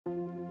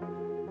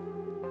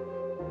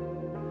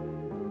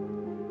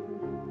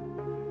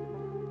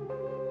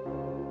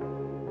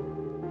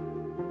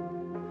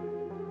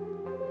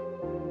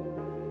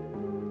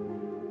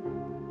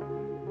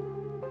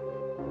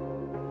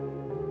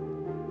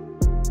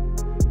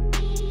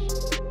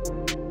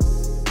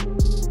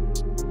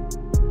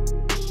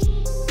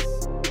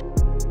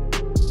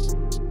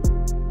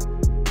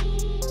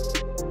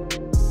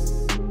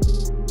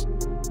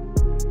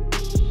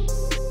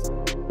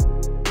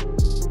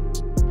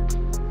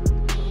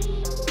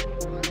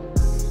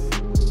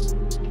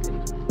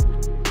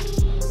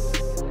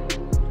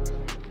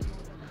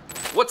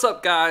What's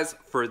up guys?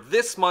 For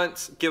this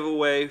month's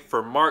giveaway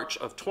for March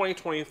of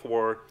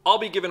 2024, I'll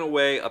be giving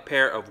away a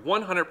pair of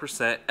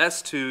 100%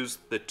 S2's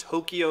The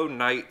Tokyo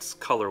Nights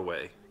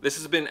colorway. This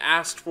has been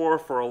asked for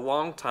a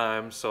long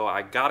time, so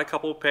I got a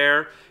couple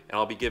pair and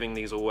I'll be giving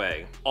these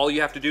away. All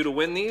you have to do to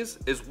win these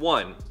is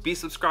 1. Be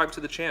subscribed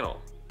to the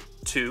channel.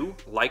 2.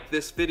 Like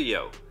this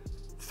video.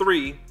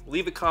 3.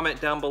 Leave a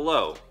comment down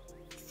below.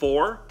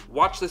 4.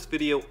 Watch this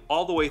video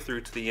all the way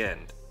through to the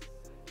end.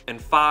 And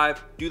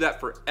 5, do that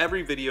for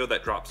every video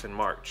that drops in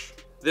March.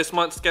 This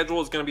month's schedule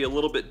is going to be a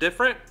little bit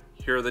different.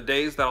 Here are the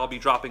days that I'll be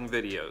dropping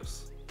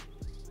videos.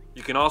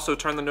 You can also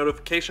turn the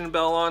notification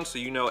bell on so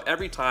you know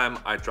every time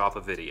I drop a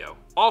video.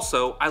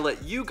 Also, I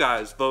let you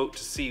guys vote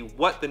to see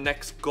what the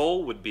next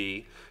goal would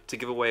be to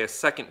give away a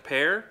second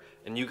pair,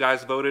 and you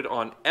guys voted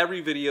on every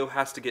video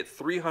has to get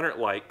 300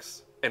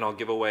 likes, and I'll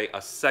give away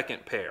a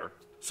second pair.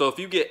 So if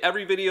you get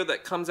every video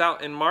that comes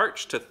out in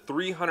March to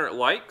 300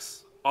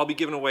 likes, I'll be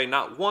giving away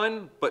not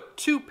 1, but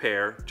 2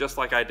 pair, just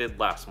like I did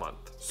last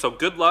month. So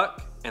good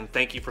luck, and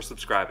thank you for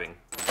subscribing.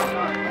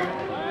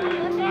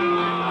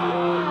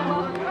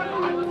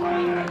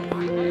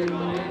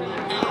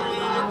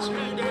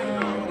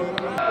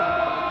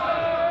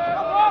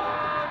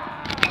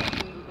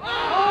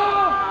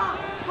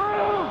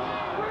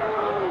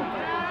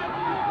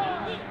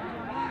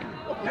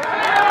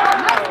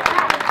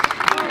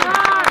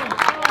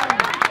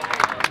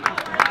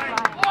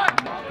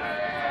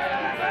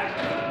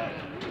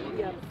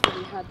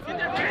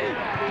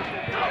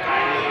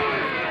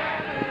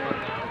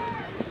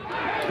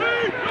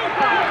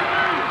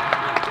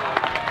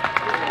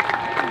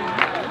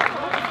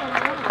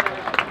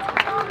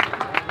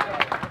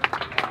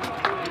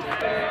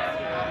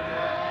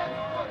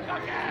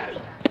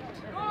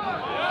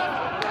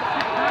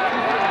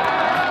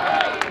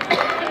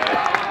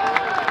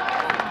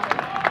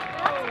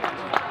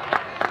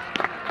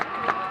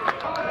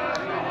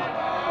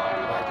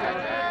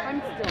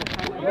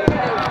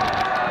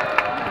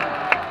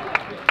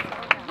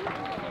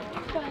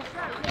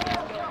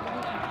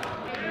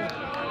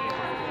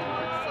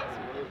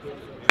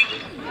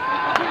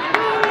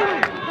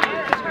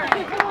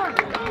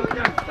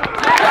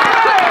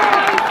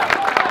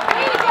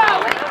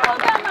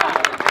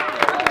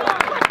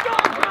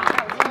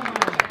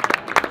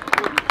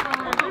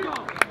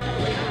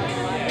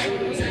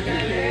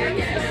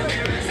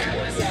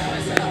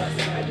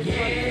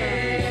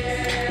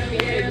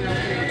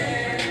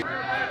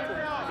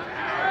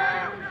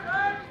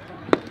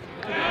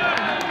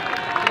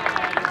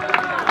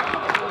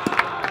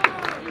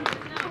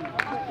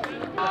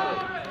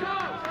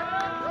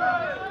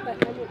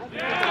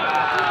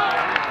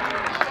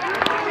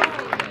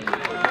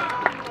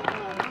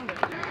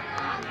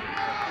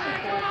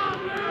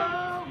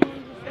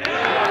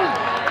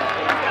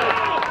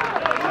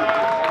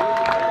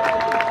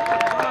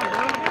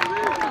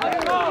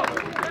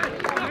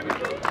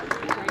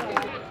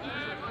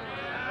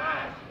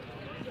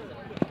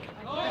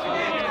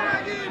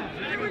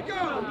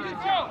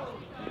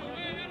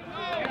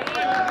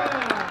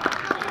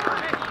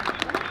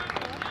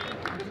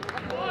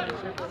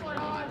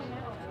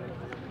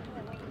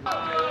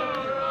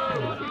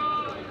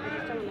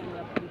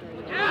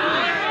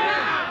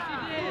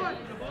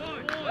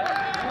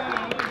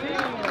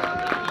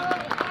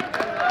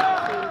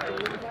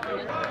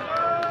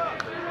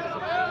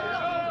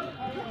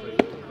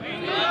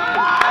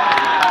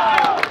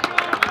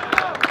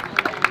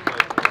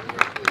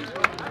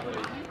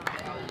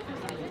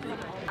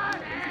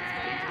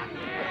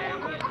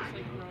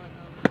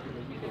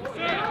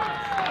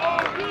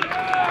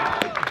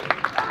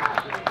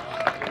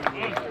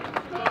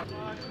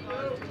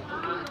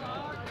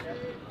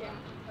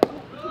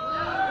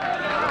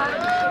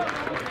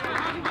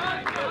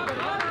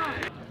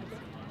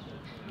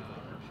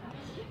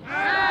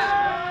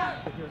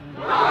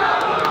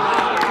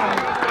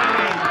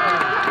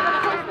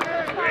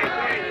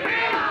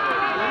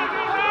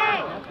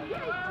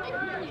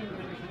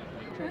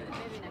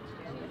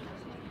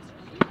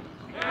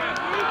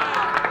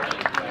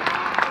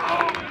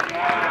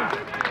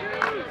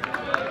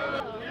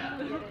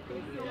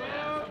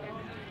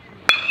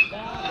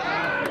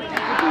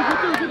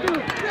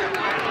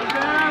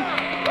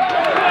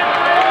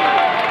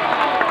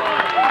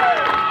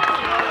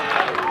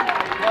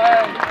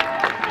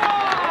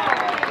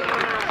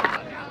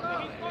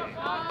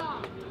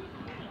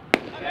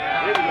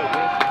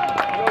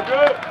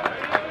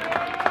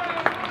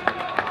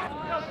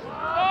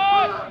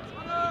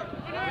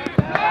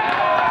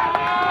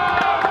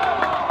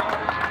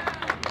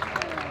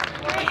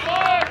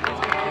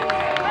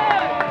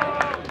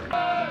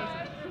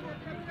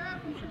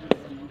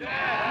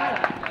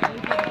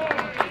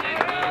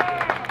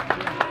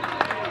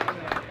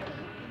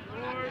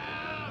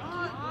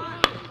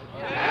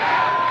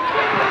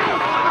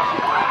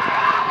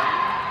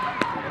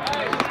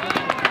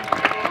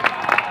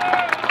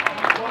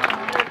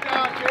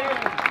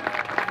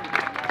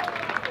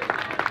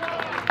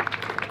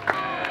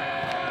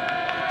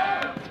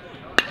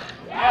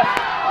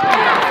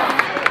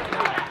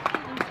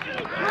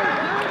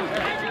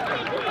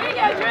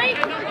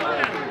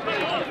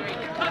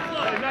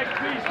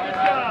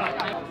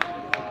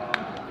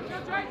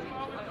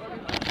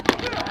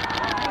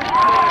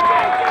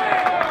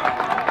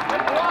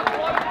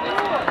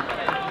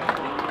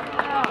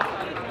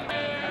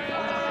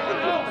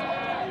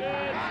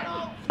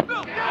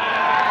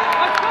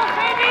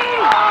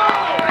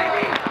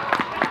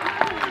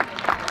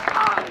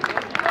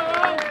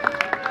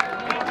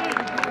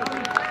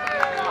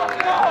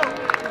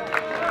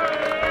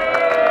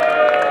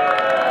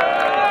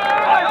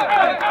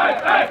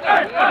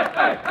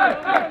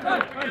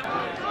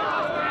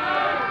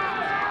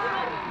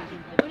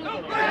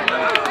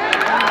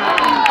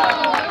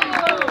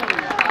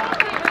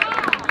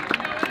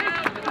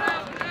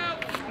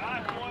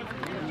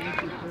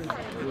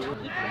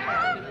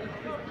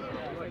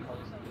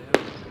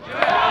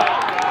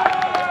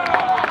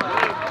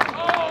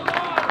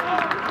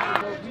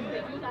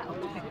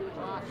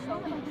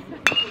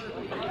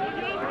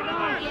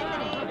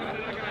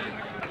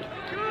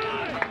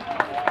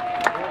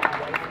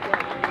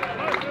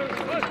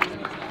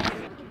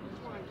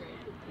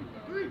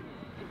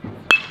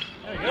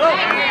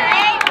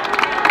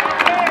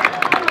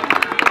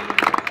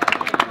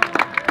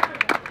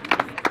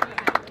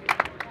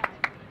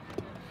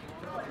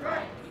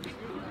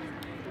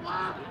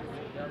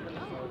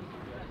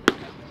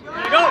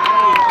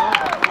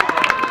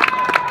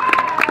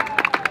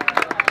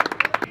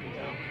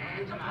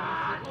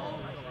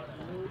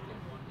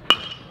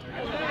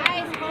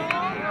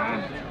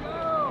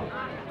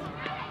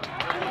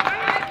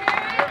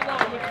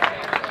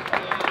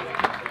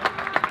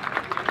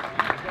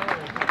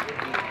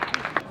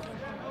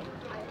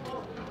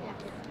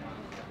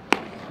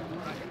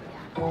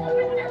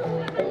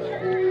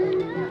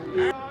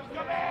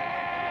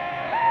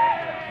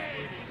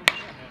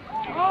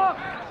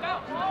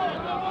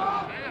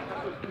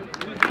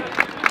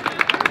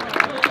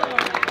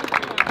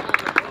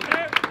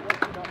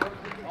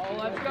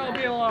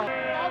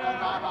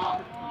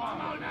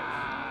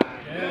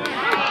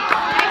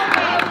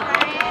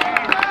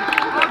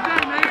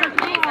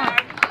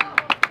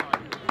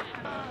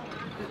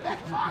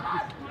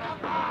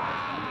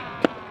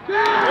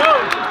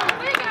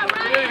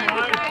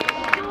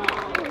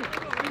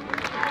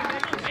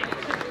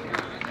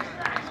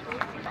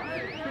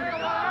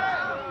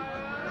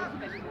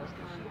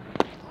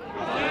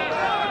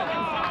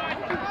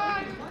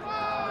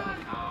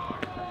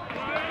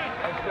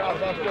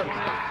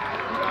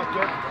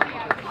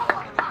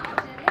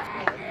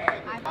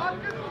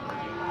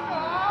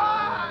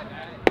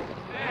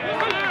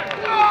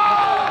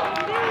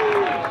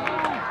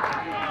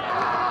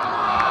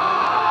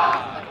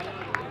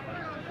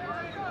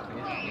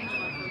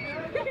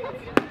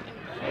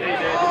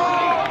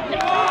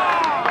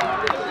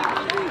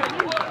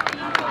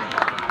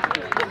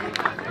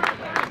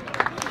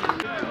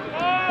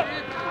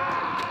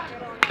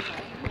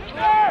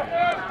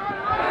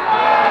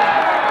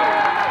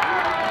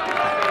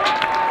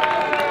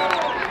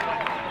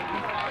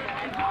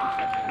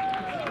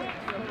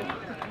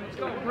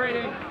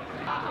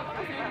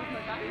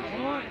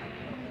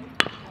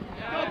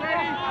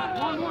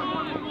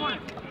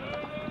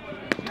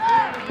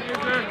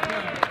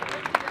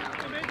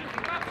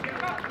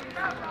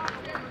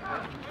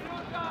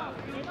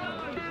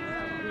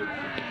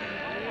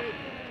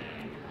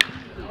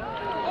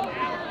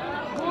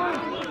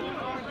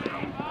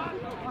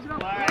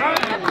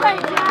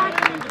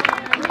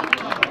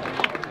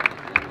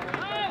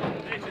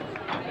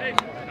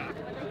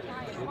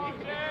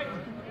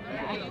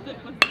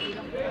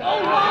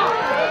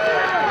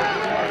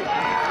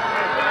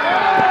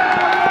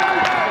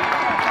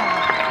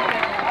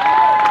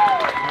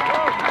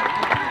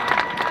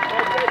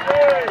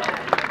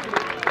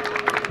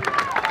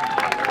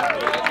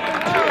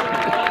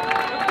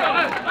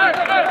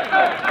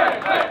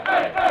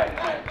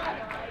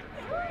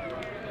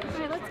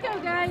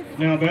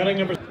 Now batting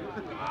number.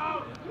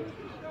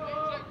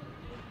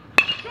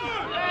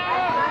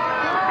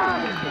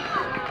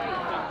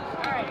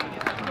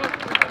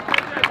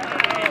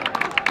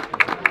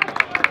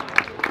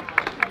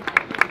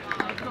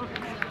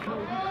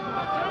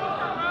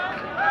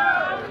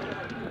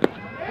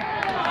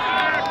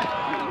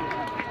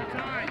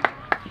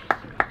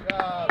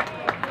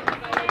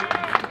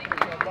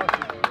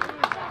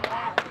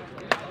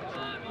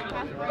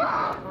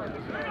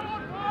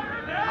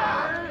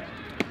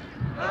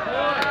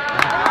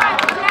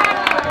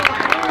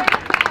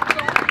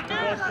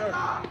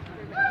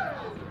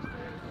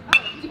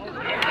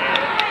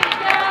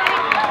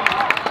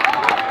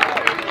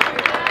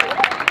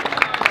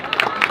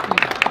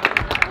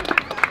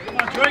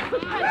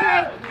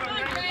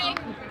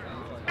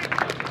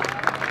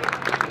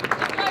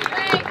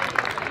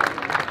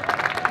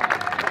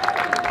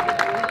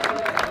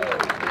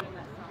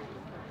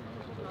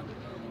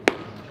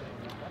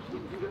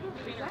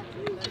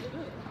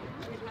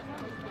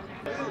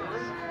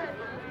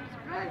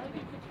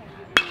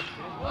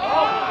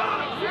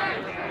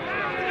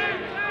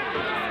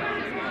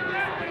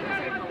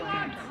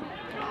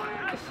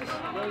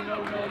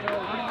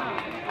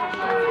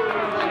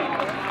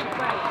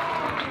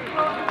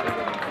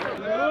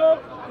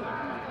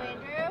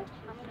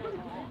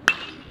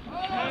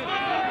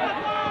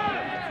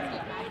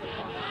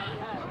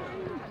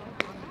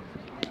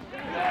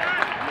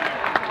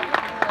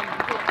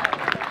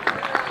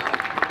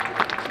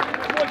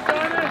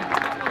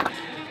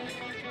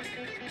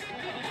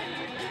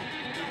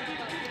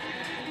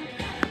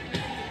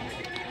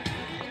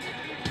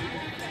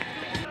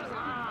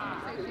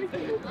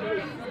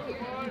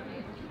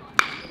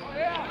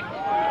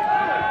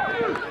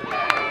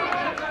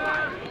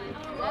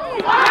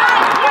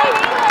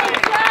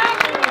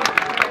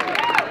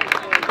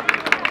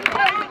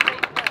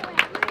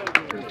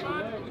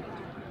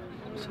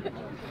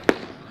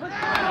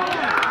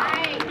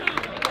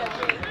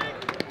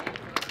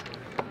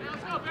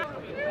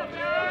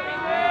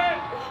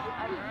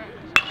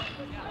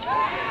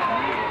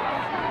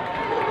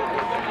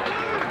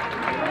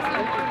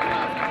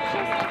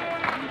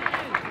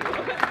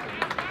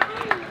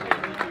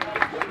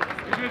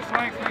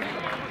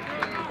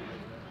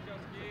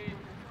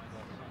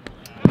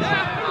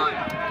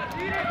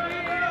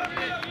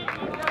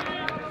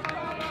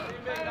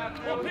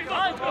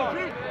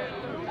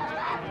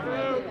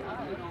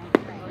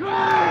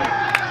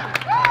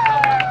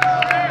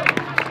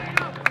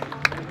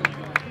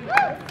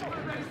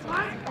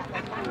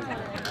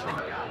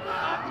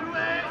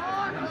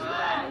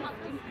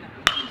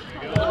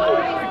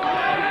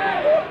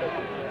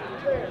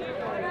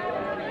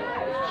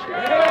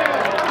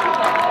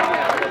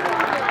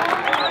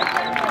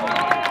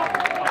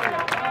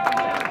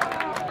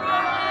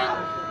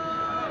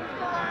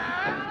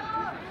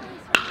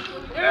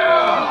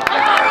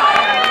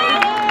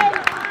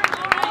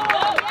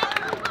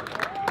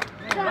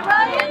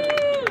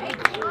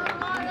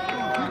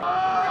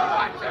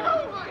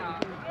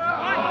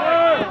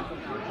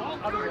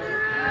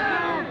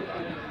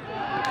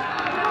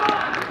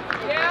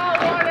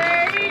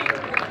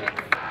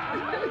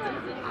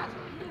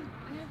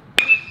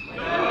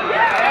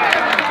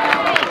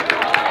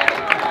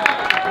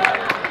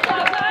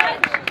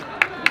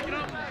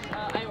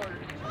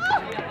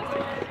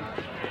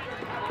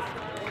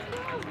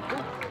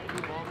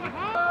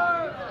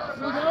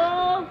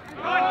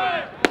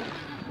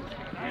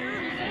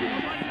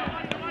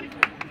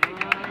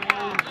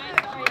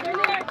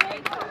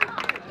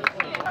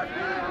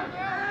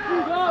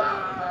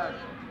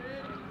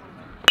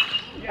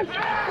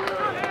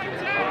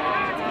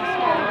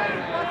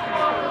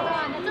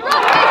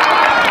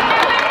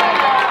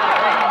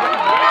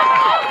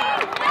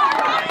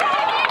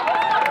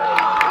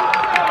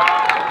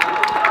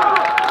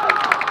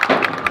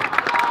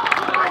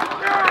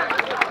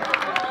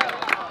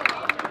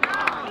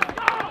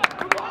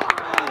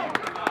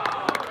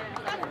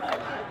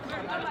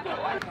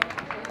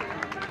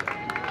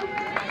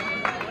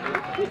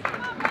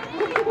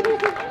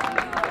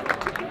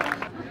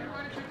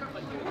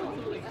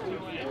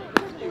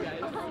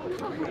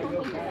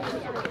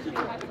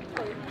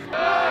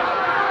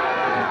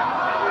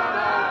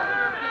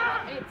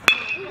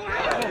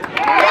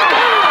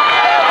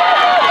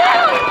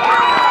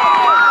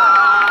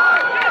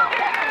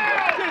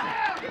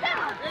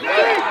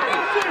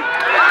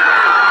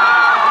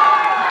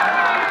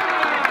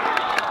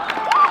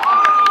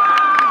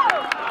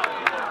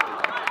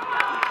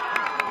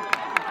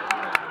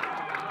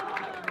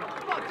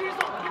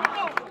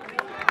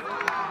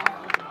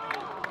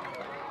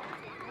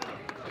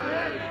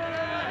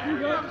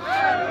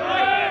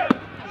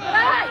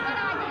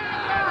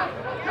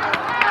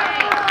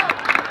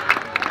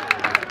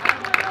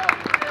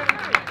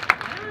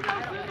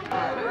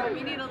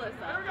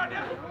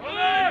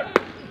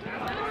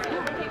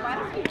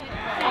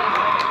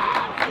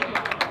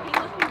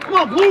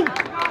 on, Blue!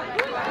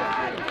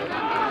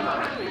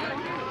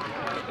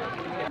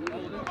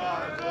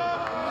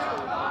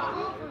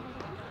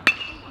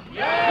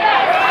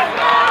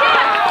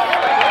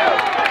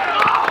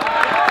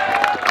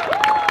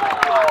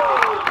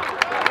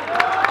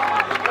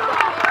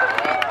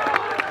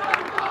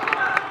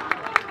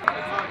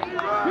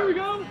 Here we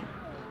go!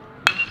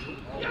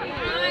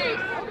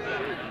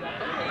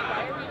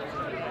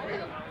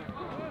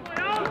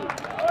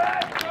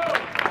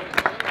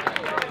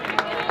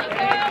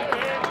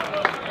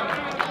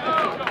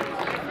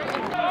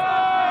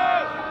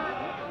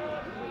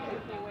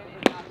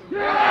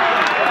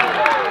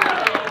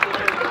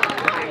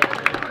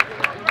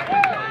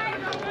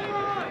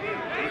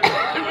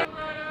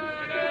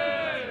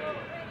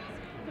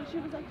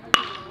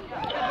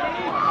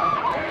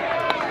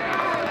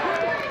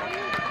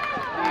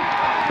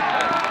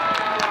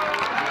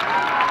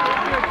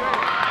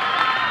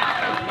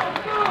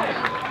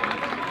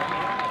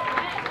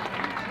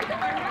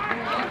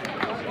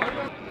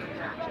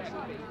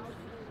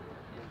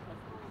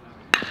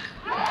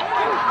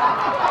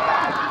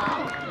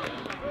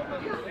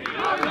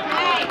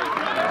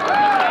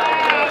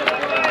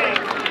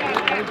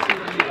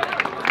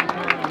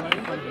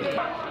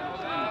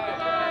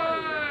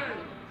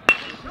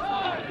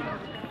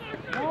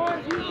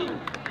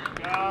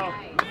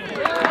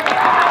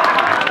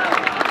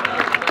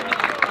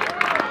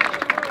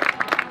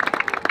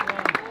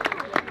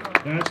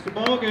 That's the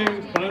ball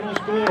game. Final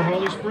score: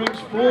 Harley Springs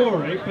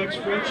 4, Apex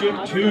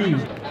Friendship 2.